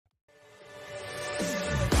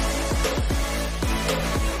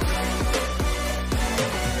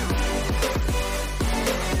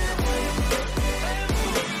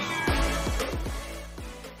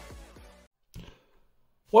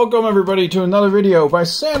Welcome everybody to another video by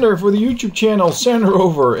Sander for the YouTube channel Sander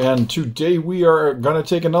Over, and today we are going to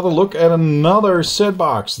take another look at another set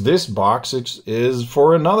box. This box is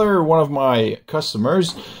for another one of my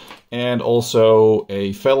customers and also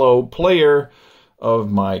a fellow player of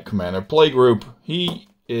my Commander Playgroup. He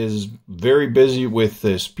is very busy with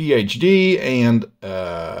this PhD and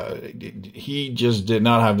he just did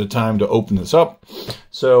not have the time to open this up.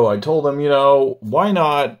 So I told him, you know, why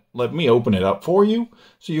not let me open it up for you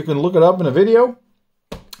so you can look it up in a video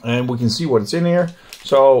and we can see what's in here.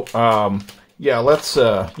 So yeah, let's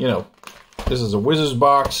you know, this is a Wizards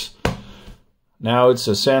box. Now it's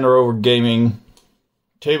a Sander Over Gaming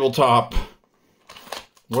tabletop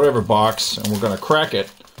whatever box, and we're going to crack it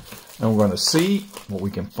and we're going to see what we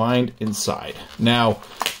can find inside. Now,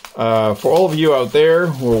 for all of you out there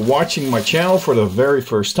who are watching my channel for the very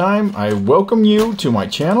first time, I welcome you to my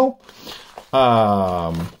channel.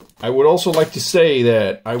 I would also like to say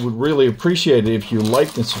that I would really appreciate it if you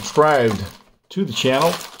liked and subscribed to the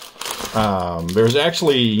channel. There's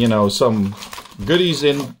actually, you know, some goodies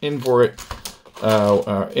in for it,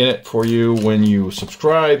 in it for you when you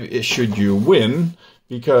subscribe, should you win,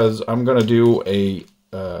 because I'm going to do a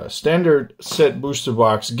standard set booster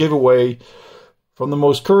box giveaway from the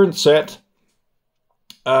most current set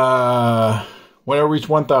when I reach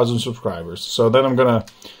 1,000 subscribers. So then I'm gonna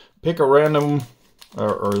pick a random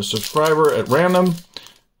or a subscriber at random,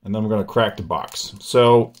 and then I'm gonna crack the box.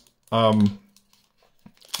 So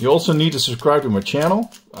you also need to subscribe to my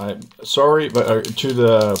channel. I'm sorry, but to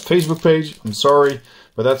the Facebook page. I'm sorry,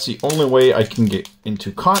 but that's the only way I can get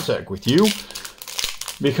into contact with you,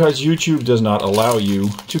 because YouTube does not allow you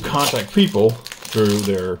to contact people through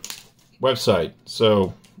their website.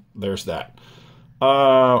 So there's that.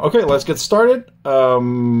 Okay, let's get started.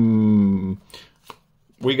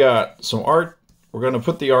 We got some art. We're going to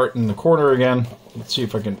put the art in the corner again. Let's see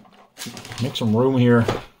if I can make some room here,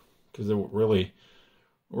 because it would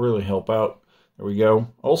really help out. There we go.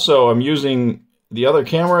 Also, I'm using the other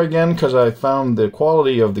camera again because I found the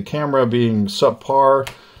quality of the camera being subpar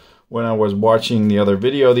when I was watching the other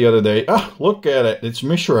video the other day. Ah, look at it. It's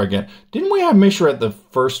Mishra again. Didn't we have Mishra at the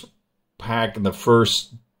first pack in the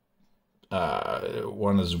first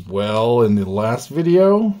one as well in the last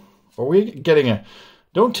video? Are we getting a...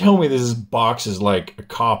 Don't tell me this box is like a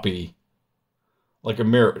copy, like a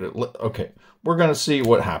mirror. Okay, we're going to see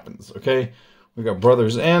what happens, okay? We got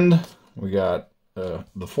Brother's End, we got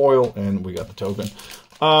the foil, and we got the token.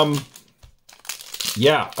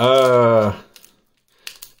 Yeah,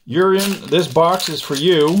 Urian, this box is for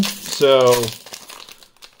you, so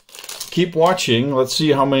keep watching. Let's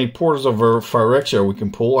see how many Portals of Phyrexia we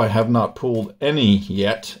can pull. I have not pulled any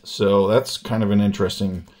yet, so that's kind of an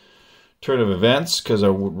interesting turn of events, because I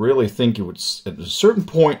would really think you would, at a certain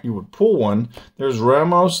point, you would pull one. There's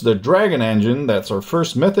Ramos, the Dragon Engine. That's our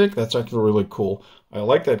first Mythic. That's actually really cool. I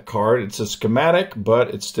like that card. It's a schematic,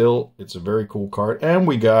 but it's a very cool card. And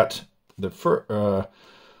we got the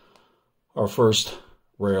our first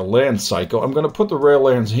Rare Land cycle. I'm going to put the Rare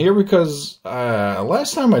Lands here because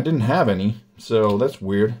last time I didn't have any, so that's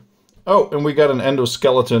weird. Oh, and we got an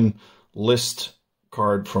Endoskeleton list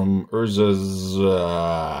card from Urza's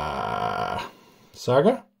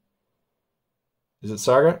Saga? Is it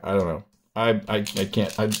Saga? I don't know. I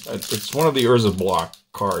can't. It's one of the Urza block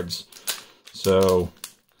cards. So,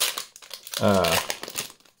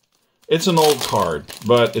 it's an old card,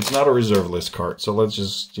 but it's not a reserve list card. So let's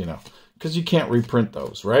just, you know, because you can't reprint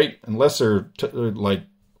those, right? Unless they're like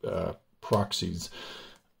proxies.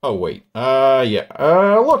 Oh, wait.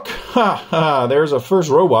 Yeah. Look. Ha, ha. There's a first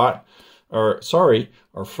robot. Or, sorry,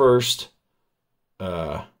 our first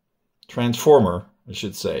transformer, I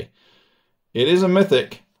should say. It is a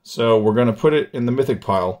Mythic, so we're going to put it in the Mythic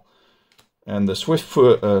pile. And the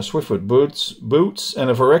Swiftfoot boots, and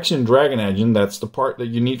a Phyrexian Dragon Engine. That's the part that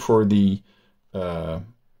you need for the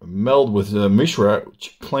meld with Mishra,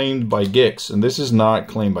 claimed by Gix, and this is not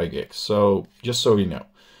claimed by Gix, so just so you know.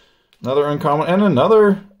 Another uncommon, and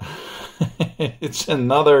another, it's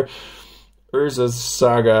another Urza's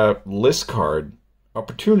Saga list card,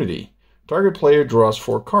 Opportunity. Target player draws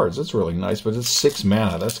 4 cards. That's really nice, but it's 6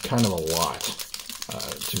 mana. That's kind of a lot,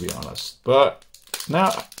 to be honest. But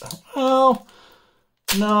now, well,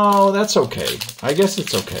 no, that's okay. I guess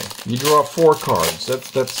it's okay. You draw 4 cards.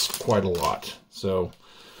 That's quite a lot. So,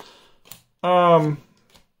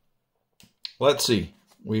 let's see.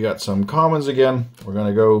 We got some commons again. We're going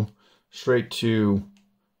to go straight to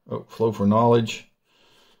Flow for Knowledge.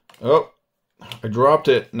 Oh, I dropped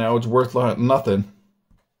it. Now it's worth nothing.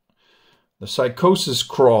 The Psychosis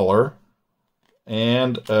Crawler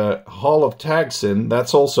and Hall of Tagsin.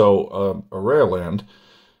 That's also a rare land.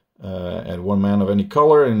 Add 1 mana of any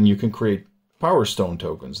color, and you can create Power Stone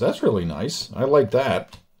tokens. That's really nice. I like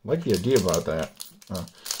that. I like the idea about that.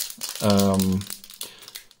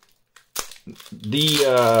 The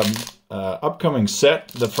upcoming set,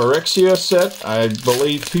 the Phyrexia set, I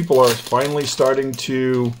believe people are finally starting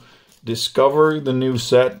to discover the new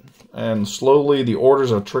set, and slowly the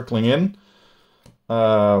orders are trickling in.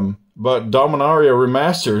 But Dominaria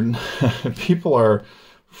Remastered, people are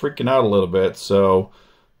freaking out a little bit. So,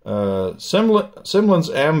 Semblance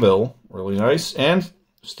Anvil, really nice, and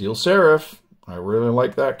Steel Seraph. I really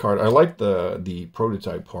like that card. I like the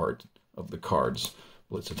prototype part of the cards.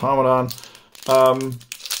 Blitz Automaton.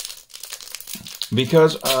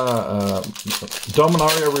 Because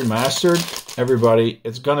Dominaria Remastered, everybody,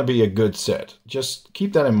 it's going to be a good set. Just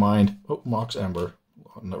keep that in mind. Oh, Mox Ember.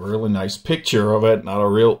 A really nice picture of it. Not a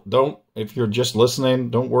real... Don't... If you're just listening,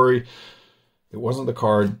 don't worry. It wasn't the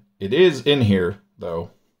card. It is in here,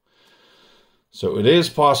 though. So it is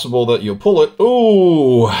possible that you'll pull it.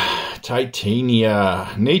 Ooh! Titania.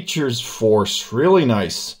 Nature's Force. Really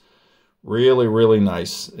nice. Really, really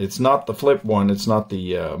nice. It's not the flip one. It's not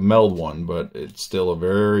the meld one, but it's still a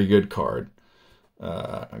very good card.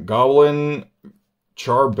 Goblin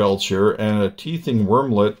Charbelcher and a Teething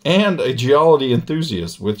Wormlet and a Geology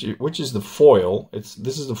Enthusiast, which is the foil.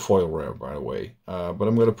 This is the foil rare, by the way. But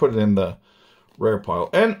I'm going to put it in the rare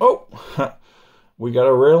pile. And, oh! We got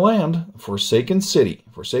a rare land, Forsaken City.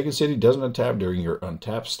 Forsaken City doesn't untap during your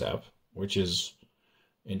untap step, which is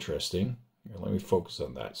interesting. Here, let me focus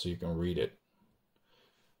on that so you can read it.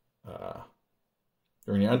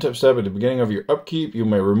 During your untap step at the beginning of your upkeep, you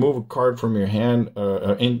may remove a card from your hand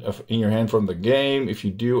in your hand from the game. If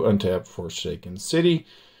you do untap Forsaken City,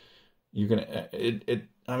 you can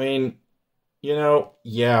I mean, you know,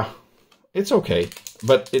 yeah, it's okay,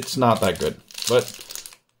 but it's not that good. But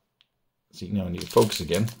see, now I need to focus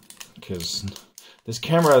again because this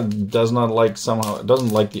camera does not like it doesn't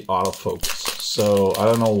like the autofocus. So I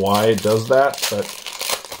don't know why it does that, but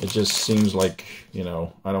it just seems like, you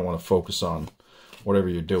know, I don't want to focus on whatever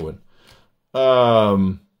you're doing.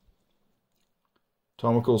 Atomical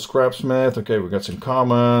Scrapsmith. Okay, we got some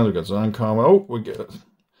common, we got some uncommon. Oh, we got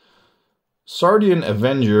Sardian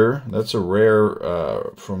Avenger. That's a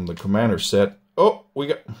rare from the Commander set. Oh, we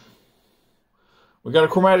got a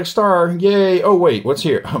Chromatic Star. Yay! Oh wait, what's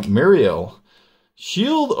here? Muriel.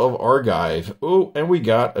 Shield of Argive. Oh, and we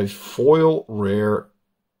got a foil rare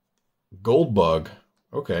Gold Bug.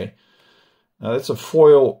 Okay. Now that's a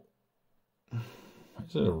foil.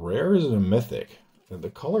 Is it a rare or is it a mythic?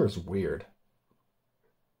 The color is weird.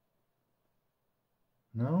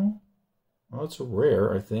 No? Oh, it's a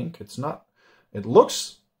rare, I think. It's not. It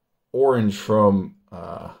looks orange from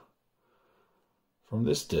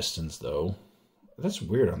this distance, though. That's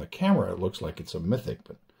weird. On the camera, it looks like it's a mythic,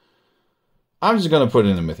 but I'm just going to put it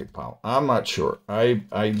in the mythic pile. I'm not sure.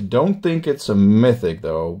 I don't think it's a mythic,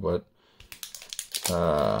 though, but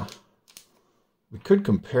we could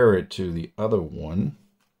compare it to the other one.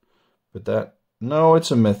 But no,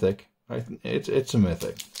 it's a mythic. It's a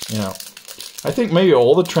mythic. You know, I think maybe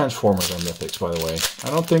all the Transformers are mythics, by the way.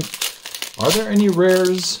 I don't think... Are there any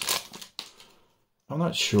rares? I'm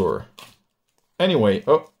not sure. Anyway,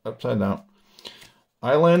 oh, upside down.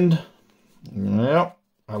 Island. Yeah.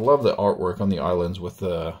 I love the artwork on the islands with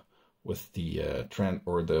the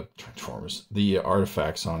Transformers, the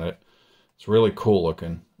artifacts on it. It's really cool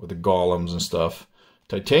looking with the golems and stuff.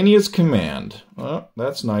 Titania's Command. Well,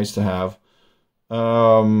 that's nice to have.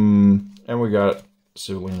 And we got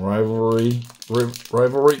Sibling Rivalry.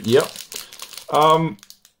 Yep.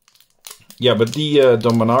 Yeah, but the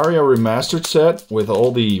Dominaria Remastered set with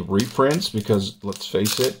all the reprints, because let's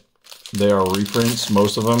face it, they are reprints,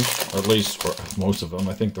 most of them, or at least most of them.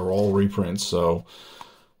 I think they're all reprints. So,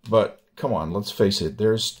 but come on, let's face it.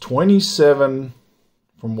 There's 27,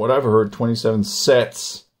 from what I've heard, 27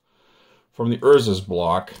 sets from the Urza's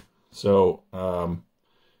block. So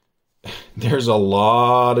there's a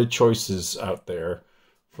lot of choices out there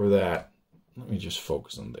for that. Let me just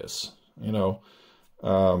focus on this. You know,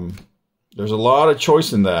 there's a lot of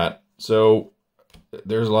choice in that. So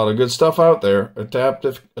there's a lot of good stuff out there.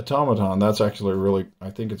 Adaptive Automaton, that's actually really, I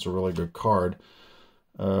think it's a really good card.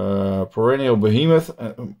 Perennial Behemoth,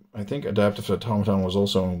 I think Adaptive Automaton was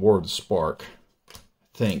also in War of the Spark. I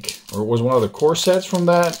think. Or it was one of the core sets from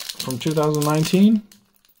that, from 2019?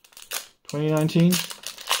 2019?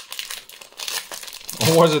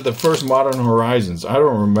 Or was it the first Modern Horizons? I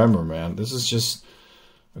don't remember, man. This is just...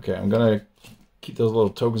 Okay, I'm going to keep those little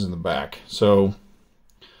tokens in the back. So...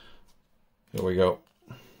 Here we go.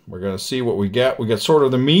 We're going to see what we get. We got Sword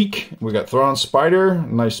of the Meek. We got Thrawn Spider.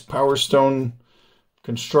 Nice Power Stone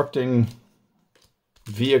constructing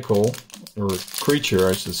vehicle, or creature,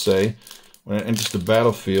 I should say, when it enters the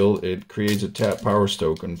battlefield, it creates a tap power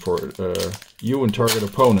token for you and target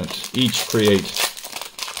opponent. Each create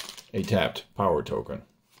a tapped power token.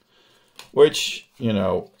 Which, you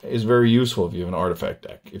know, is very useful if you have an artifact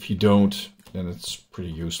deck. If you don't, then it's pretty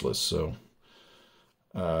useless. So,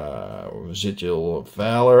 Residual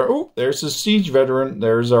Valor. Oh, there's a Siege Veteran.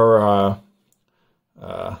 There's our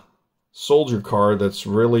soldier card that's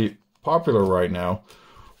really popular right now.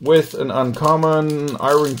 With an uncommon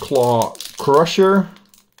Iron Claw Crusher.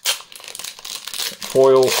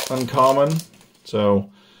 Foil uncommon. So,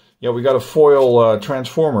 yeah, we got a foil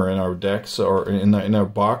transformer in our decks, or in our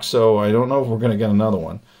box, so I don't know if we're going to get another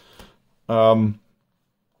one.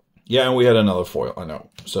 Yeah, and we had another foil, I know.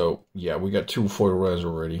 So, yeah, we got 2 foil rares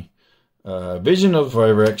already. Vision of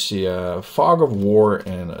Phyrexia, Fog of War,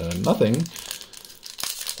 and nothing.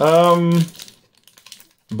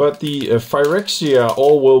 But the Phyrexia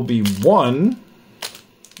all will be 1.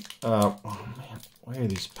 Oh, man, why are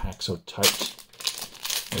these packs so tight?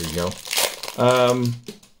 There you go.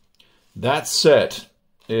 That set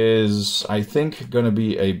is, I think, going to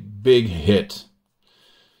be a big hit.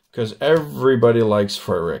 Because everybody likes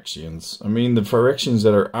Phyrexians. I mean, the Phyrexians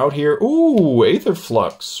that are out here... Ooh, Aether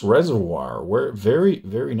Flux Reservoir. Very,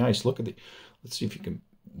 very nice. Look at the... Let's see if you can...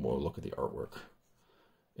 Well, look at the artwork.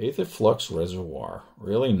 Aether Flux Reservoir.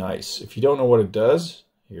 Really nice. If you don't know what it does,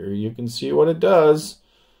 here you can see what it does.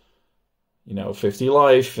 You know, 50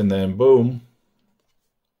 life, and then boom.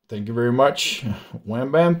 Thank you very much.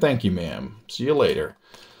 Wham bam, thank you, ma'am. See you later.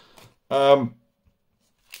 The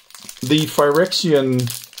Phyrexian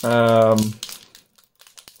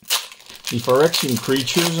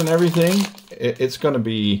creatures and everything, it's gonna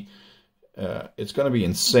be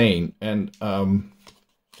insane. And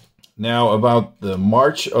now about the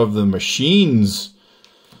March of the Machines,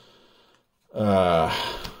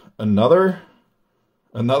 another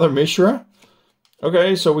Mishra.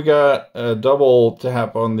 Okay, so we got a double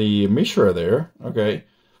tap on the Mishra there. Okay,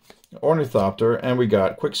 Ornithopter, and we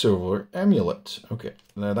got Quicksilver Amulet. Okay,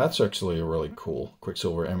 now that's actually a really cool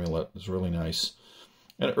Quicksilver Amulet. It's really nice.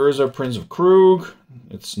 And Urza, Prince of Krug.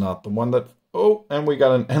 It's not the one that... Oh, and we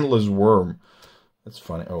got an Endless Worm. That's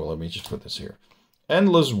funny. Oh, let me just put this here.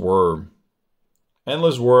 Endless Worm.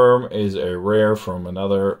 Endless Worm is a rare from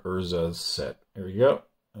another Urza set. Here we go.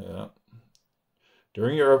 Yeah.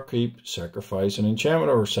 During your upkeep, sacrifice an enchantment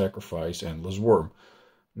or sacrifice Endless Worm.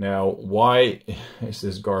 Now, why is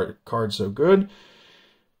this card so good?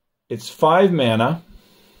 It's 5 mana,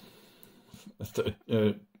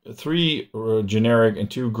 3 generic and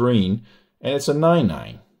 2 green, and it's a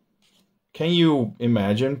 9/9. Can you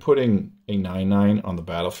imagine putting a 9/9 on the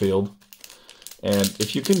battlefield? And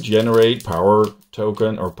if you can generate power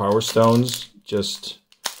token or power stones, just,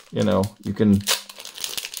 you know, you can...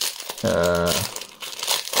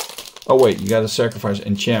 Oh, wait, you got to sacrifice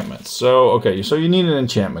enchantments. So, okay, so you need an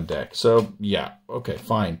enchantment deck. So, yeah, okay,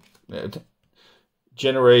 fine.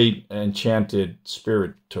 Generate enchanted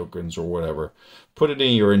spirit tokens or whatever. Put it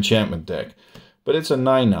in your enchantment deck. But it's a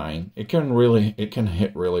 9/9. It can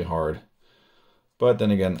hit really hard. But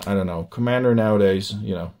then again, I don't know. Commander nowadays,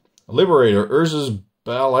 you know. Liberator, Urza's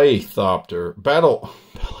Ballet.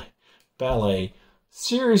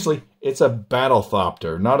 Seriously, it's a Battle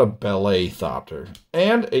Thopter, not a Ballet Thopter.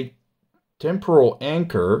 And a Temporal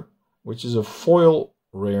Anchor, which is a foil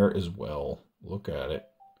rare as well. Look at it.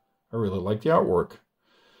 I really like the artwork.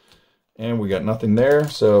 And we got nothing there,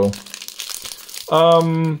 so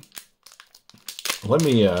let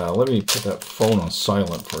me put that phone on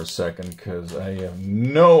silent for a second, because I have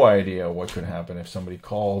no idea what could happen if somebody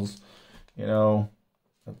calls. You know,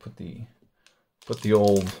 I put the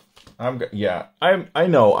old... I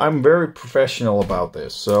know I'm very professional about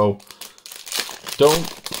this, so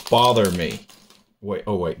don't bother me.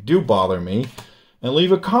 Wait, do bother me, and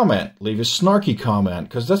leave a comment. Leave a snarky comment,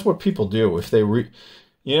 because that's what people do. If they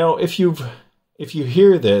you know, if you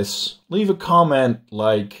hear this, leave a comment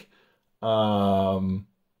like, that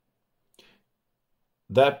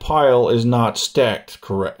pile is not stacked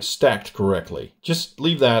correctly. Just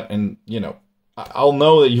leave that, and you know, I'll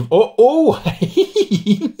know that you've... Oh,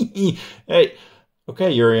 hey,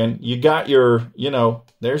 okay, Urian, you got your, you know,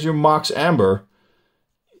 there's your Mox Amber.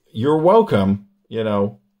 You're welcome, you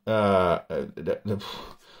know.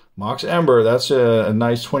 Mox Amber, that's a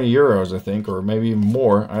nice 20 euros, I think, or maybe even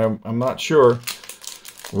more. I'm not sure.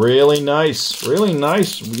 Really nice, really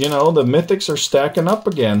nice. You know, the Mythics are stacking up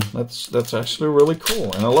again. That's actually really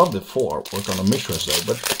cool, and I love the full artwork on the Mishras though.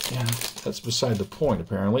 But yeah, that's beside the point.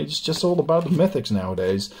 Apparently, it's just all about the Mythics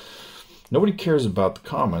nowadays. Nobody cares about the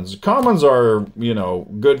commons. The commons are, you know,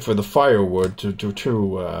 good for the firewood to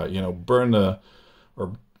you know, burn the,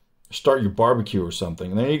 or start your barbecue or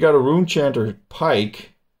something. And then you got a Runechanter's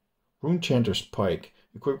Pike. Runechanter's Pike.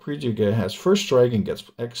 Equipped creature has first strike and gets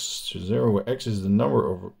X to 0, where X is the number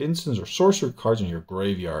of instants or sorcery cards in your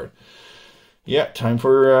graveyard. Yeah, time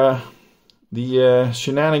for the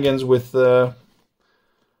shenanigans with, I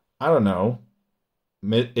don't know,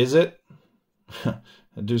 is it?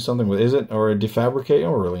 Do something with is it, or a defabricate?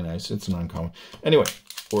 Oh, really nice. It's an uncommon. Anyway,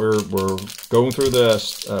 we're going through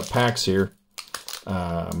the packs here.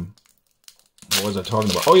 What was I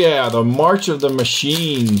talking about? Oh yeah, the March of the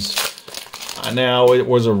Machines. Now it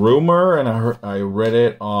was a rumor, and I read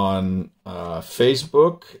it on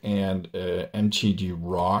Facebook and MTG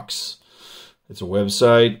Rocks. It's a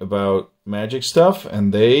website about Magic stuff,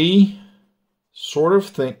 and they sort of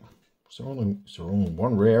think. Is there only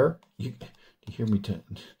one rare? Do you hear me? Do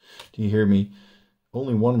you hear me?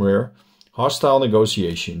 Only one rare. Hostile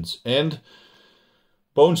Negotiations and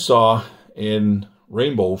Bonesaw in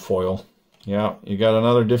rainbow foil. Yeah, you got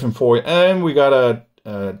another different foil, and we got a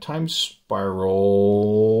Time Spiral.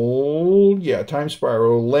 Yeah, Time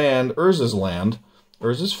Spiral land. Urza's land.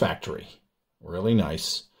 Urza's Factory. Really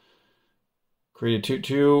nice. Create a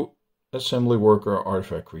 2/2 assembly worker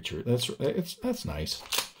artifact creature. That's nice.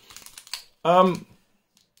 I'm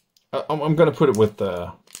going to put it with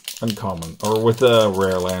uncommon, or with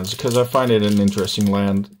rare lands, because I find it an interesting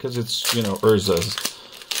land, because it's, you know, Urza's.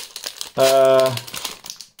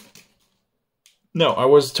 No, I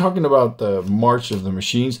was talking about the March of the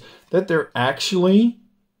Machines, that they're actually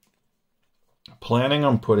planning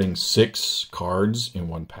on putting 6 cards in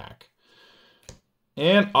one pack.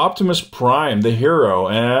 And Optimus Prime, the hero,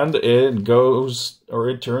 and it goes, or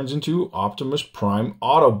it turns into Optimus Prime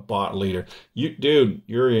Autobot Leader. Dude,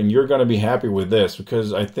 you're going to be happy with this,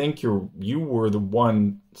 because I think you were the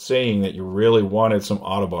one saying that you really wanted some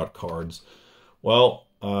Autobot cards. Well,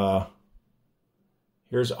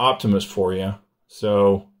 here's Optimus for you.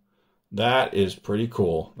 So that is pretty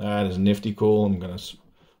cool. That is nifty cool. I'm going to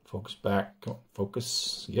focus back.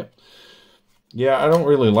 Focus. Yep. Yeah, I don't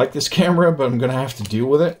really like this camera, but I'm going to have to deal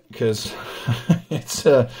with it, because it's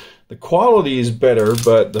the quality is better,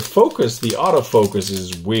 but the focus, the autofocus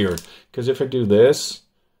is weird. Because if I do this,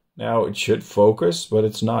 now it should focus, but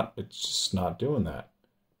it's not. It's just not doing that.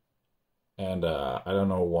 And I don't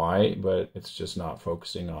know why, but it's just not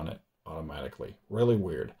focusing on it automatically. Really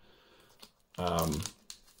weird.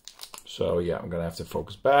 So yeah, I'm gonna have to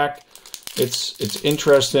focus back. It's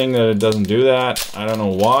interesting that it doesn't do that. I don't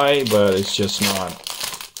know why, but it's just not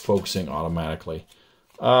focusing automatically.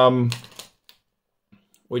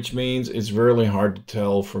 Which means it's really hard to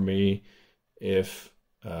tell for me if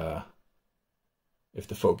the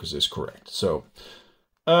focus is correct. So,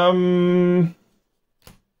 what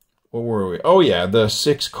were we? Oh yeah, the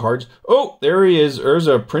 6 cards. Oh, there he is,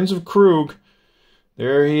 Urza, Prince of Krug.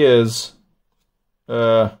 There he is.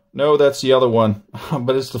 No, that's the other one,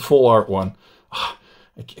 but it's the full art one. I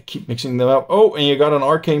keep mixing them up. Oh, and you got an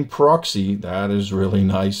Arcane Proxy. That is really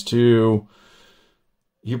nice too.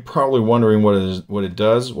 You're probably wondering what it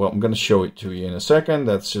does. Well, I'm going to show it to you in a second.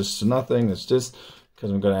 That's just nothing. That's just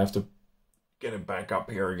because I'm going to have to get it back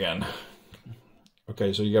up here again.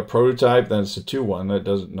 Okay, so you got Prototype. That's a 2/1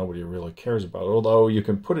 that nobody really cares about. Although you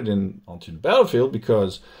can put it in onto the battlefield,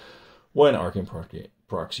 because when Arcane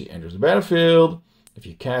Proxy enters the battlefield, if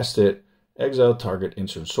you cast it, exile target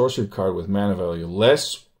insert sorcery card with mana value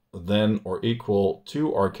less than or equal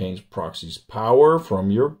to Arcane Proxy's power from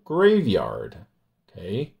your graveyard.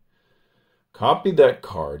 Okay. Copy that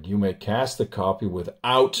card. You may cast the copy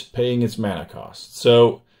without paying its mana cost.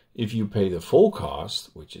 So if you pay the full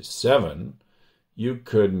cost, which is 7, you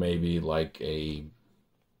could maybe like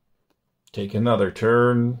take another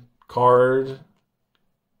turn card,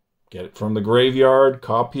 get it from the graveyard,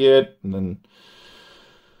 copy it, and then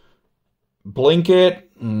blink it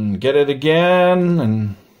and get it again,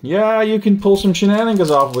 and yeah, you can pull some shenanigans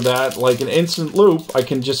off with that, like an instant loop. I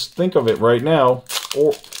can just think of it right now,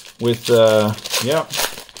 or with yeah,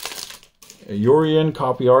 Yorian,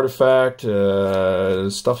 copy artifact,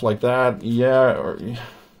 stuff like that. Yeah, or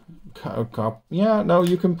yeah, no,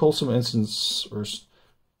 you can pull some instants or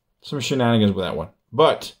some shenanigans with that one.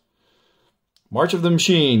 But March of the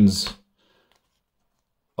Machines,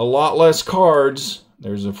 a lot less cards.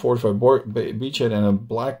 There's a fortified beachhead and a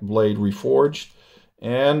black blade reforged,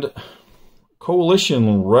 and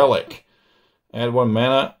Coalition Relic. Add 1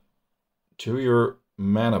 mana to your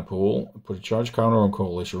mana pool. Put a charge counter on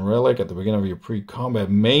Coalition Relic at the beginning of your pre-combat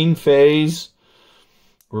main phase.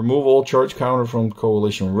 Remove all charge counter from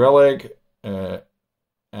Coalition Relic.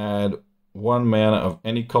 Add 1 mana of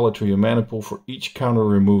any color to your mana pool for each counter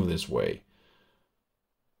removed this way.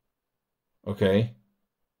 Okay.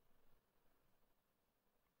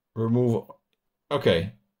 Remove.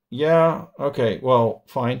 Okay. Yeah. Okay. Well,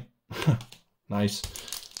 fine. Nice.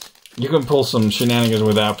 You can pull some shenanigans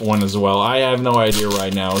with that one as well. I have no idea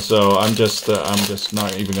right now, so I'm just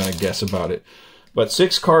not even gonna guess about it. But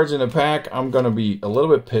 6 cards in a pack, I'm gonna be a little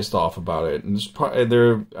bit pissed off about it. And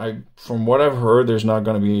from what I've heard, there's not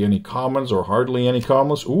gonna be any commons or hardly any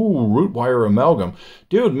commons. Ooh, Root Wire Amalgam,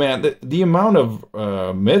 dude, man, the amount of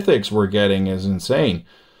mythics we're getting is insane,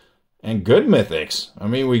 and good mythics. I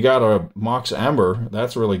mean, we got a Mox Amber.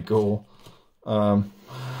 That's really cool. I'm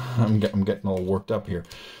getting all worked up here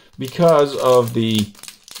because of the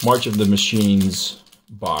March of the Machines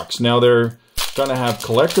box. Now they're gonna have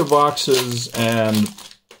collector boxes and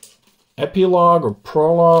epilogue or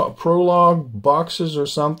prologue boxes or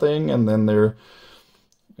something, and then they're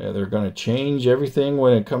gonna change everything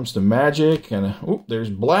when it comes to Magic. And there's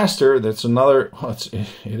Blaster. That's another. Well,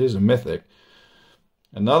 it is a mythic.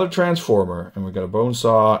 Another Transformer, and we got a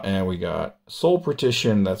Bonesaw, and we got Soul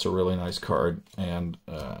Partition. That's a really nice card. And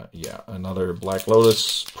yeah, another Black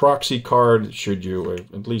Lotus proxy card. Should you, or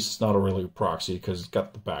at least it's not a really proxy because it's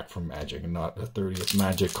got the back from Magic and not a 30th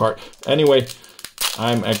Magic card. Anyway,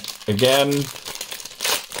 I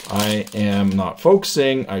am not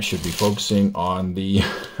focusing. I should be focusing on the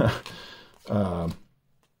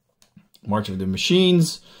March of the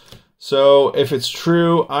Machines. So if it's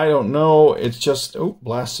true, I don't know. It's just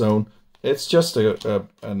Blast Zone. It's just a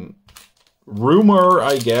rumor,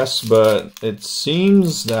 I guess, but it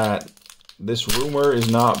seems that this rumor is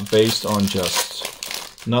not based on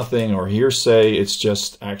just nothing or hearsay. It's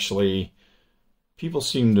just actually people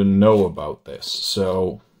seem to know about this.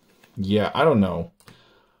 So yeah, I don't know.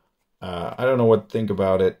 I don't know what to think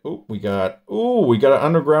about it. We got an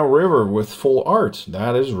Underground River with full art.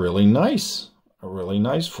 That is really nice. A really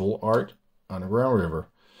nice full art Underground River.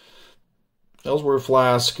 Ellsworth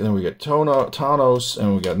Flask, and then we got Taunos,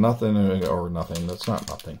 and we got nothing, or nothing. That's not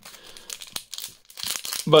nothing.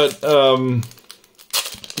 But,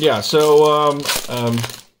 yeah, so,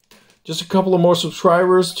 just a couple of more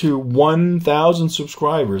subscribers to 1,000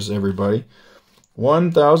 subscribers, everybody.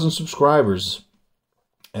 1,000 subscribers.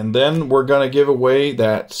 And then we're going to give away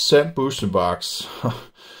that set booster box.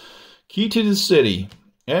 Key to the City.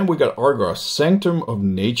 And we got Argos, Sanctum of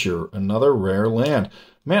Nature, another rare land.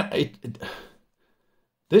 Man,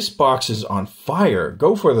 this box is on fire.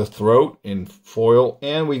 Go for the Throat in foil.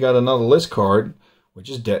 And we got another list card, which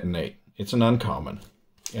is Detonate. It's an uncommon.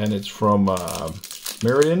 And it's from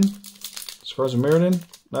Mirrodin. As far as Mirrodin?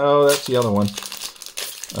 No, that's the other one.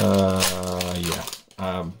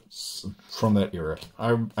 Yeah. From that era.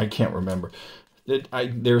 I can't remember.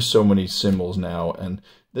 There's so many symbols now. And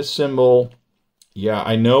this symbol... Yeah,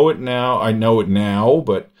 I know it now,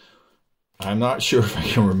 but I'm not sure if I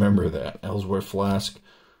can remember that. Ellsworth Flask.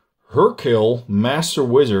 Herkill, Master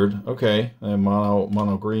Wizard. Okay,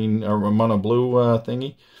 mono green, or mono blue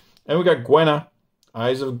thingy. And we got Gwenna,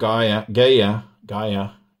 Eyes of Gaia.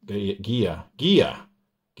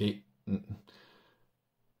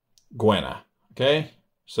 Gwenna. Okay,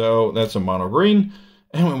 so that's a mono green.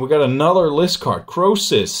 And we got another list card.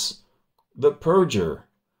 Croesus, the Purger.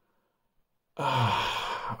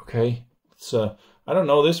 Okay, so I don't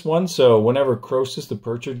know this one. So whenever Croesus the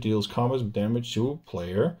Purger deals combat damage to a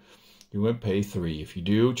player, you may pay 3. If you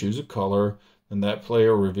do, choose a color, then that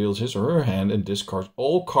player reveals his or her hand and discards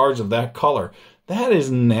all cards of that color. That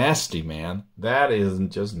is nasty, man. That is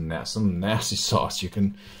just some nasty sauce. You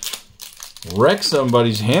can wreck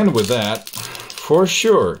somebody's hand with that for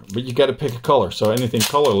sure. But you got to pick a color. So anything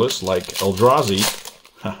colorless like Eldrazi.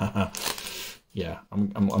 Yeah,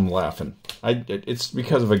 I'm laughing. It's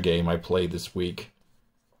because of a game I played this week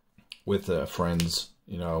with friends.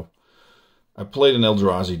 You know, I played an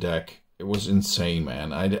Eldrazi deck. It was insane,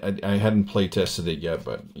 man. I hadn't play tested it yet,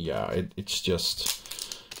 but yeah, it's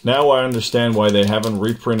just now I understand why they haven't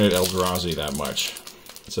reprinted Eldrazi that much.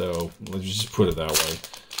 So let's just put it that way,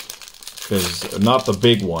 because not the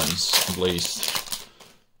big ones, at least.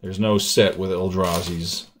 There's no set with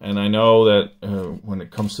Eldrazi's. And I know that when it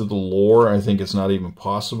comes to the lore, I think it's not even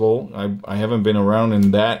possible. I haven't been around in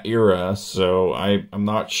that era, so I'm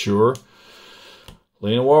not sure.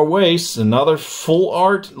 Llanowar Wastes, another full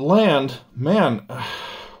art land. Man,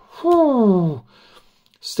 whew.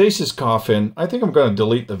 Stasis Coffin. I think I'm going to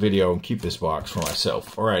delete the video and keep this box for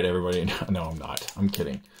myself. All right, everybody. No, I'm not. I'm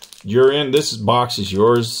kidding. You're in. This box is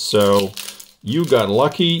yours, so... You got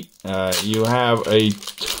lucky. You have a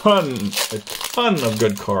ton of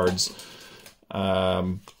good cards.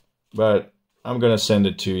 But I'm gonna send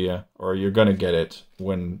it to you, or you're gonna get it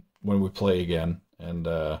when we play again. And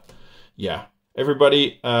yeah,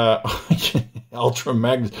 everybody, Ultra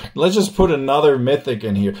Magnus. Let's just put another mythic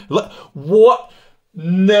in here. What?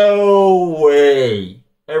 No way!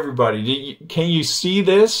 Everybody, can you see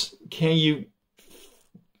this? Can you?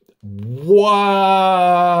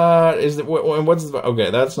 What is it? What's the?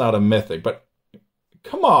 Okay, that's not a mythic, but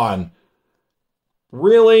come on.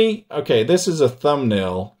 Really? Okay, this is a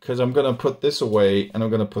thumbnail because I'm going to put this away and I'm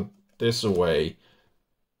going to put this away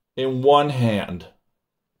in one hand.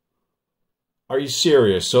 Are you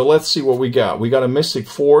serious? So let's see what we got. We got a Mystic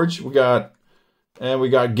Forge. We got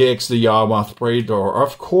Gix, the Yawgmoth Praetor.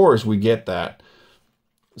 Of course, we get that.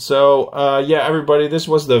 So, yeah, everybody, this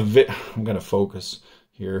was the I'm going to focus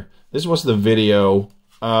here. This was the video.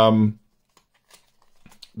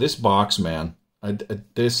 This box, man.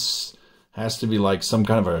 This has to be like some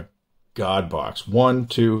kind of a god box. 1,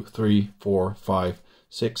 2, 3, 4, 5,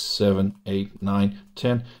 6, 7, 8, 9,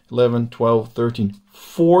 10, 11, 12, 13,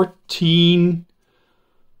 14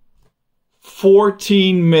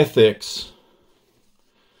 mythics.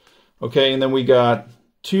 Okay, and then we got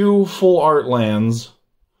 2 full art lands.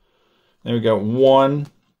 Then we got 1,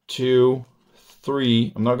 2,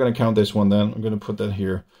 3. I'm not going to count this one then. I'm going to put that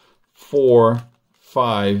here. 4,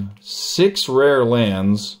 5, 6 rare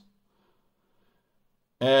lands.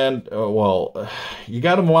 And, well, you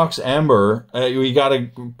got a Mox Amber. You got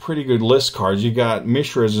a pretty good list cards. You got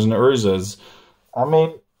Mishras and Urzas. I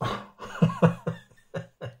mean...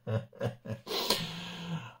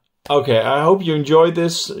 Okay, I hope you enjoyed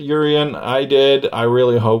this, Urian. I did. I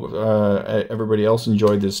really hope everybody else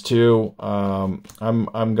enjoyed this too. I'm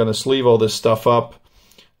gonna sleeve all this stuff up.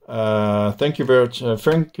 Thank you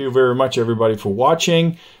very much, everybody, for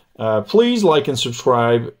watching. Please like and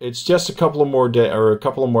subscribe. It's just a couple of more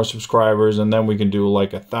subscribers, and then we can do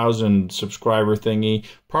like 1,000 subscriber thingy.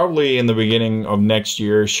 Probably in the beginning of next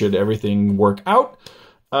year, should everything work out.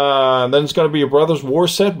 Then it's going to be a Brothers War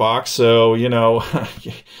set box, so you know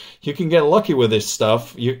you can get lucky with this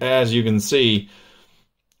stuff. As you can see,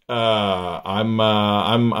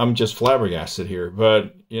 I'm just flabbergasted here.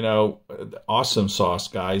 But you know, awesome sauce,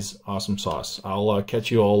 guys, awesome sauce. I'll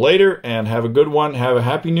catch you all later, and have a good one. Have a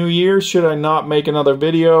happy New Year. Should I not make another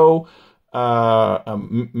video?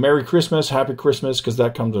 Merry Christmas, Happy Christmas, because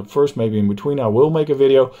that comes up first. Maybe in between, I will make a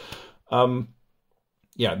video.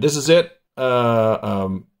 Yeah, this is it.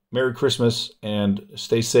 Merry Christmas and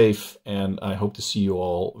stay safe, and I hope to see you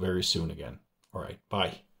all very soon again. All right,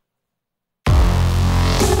 bye.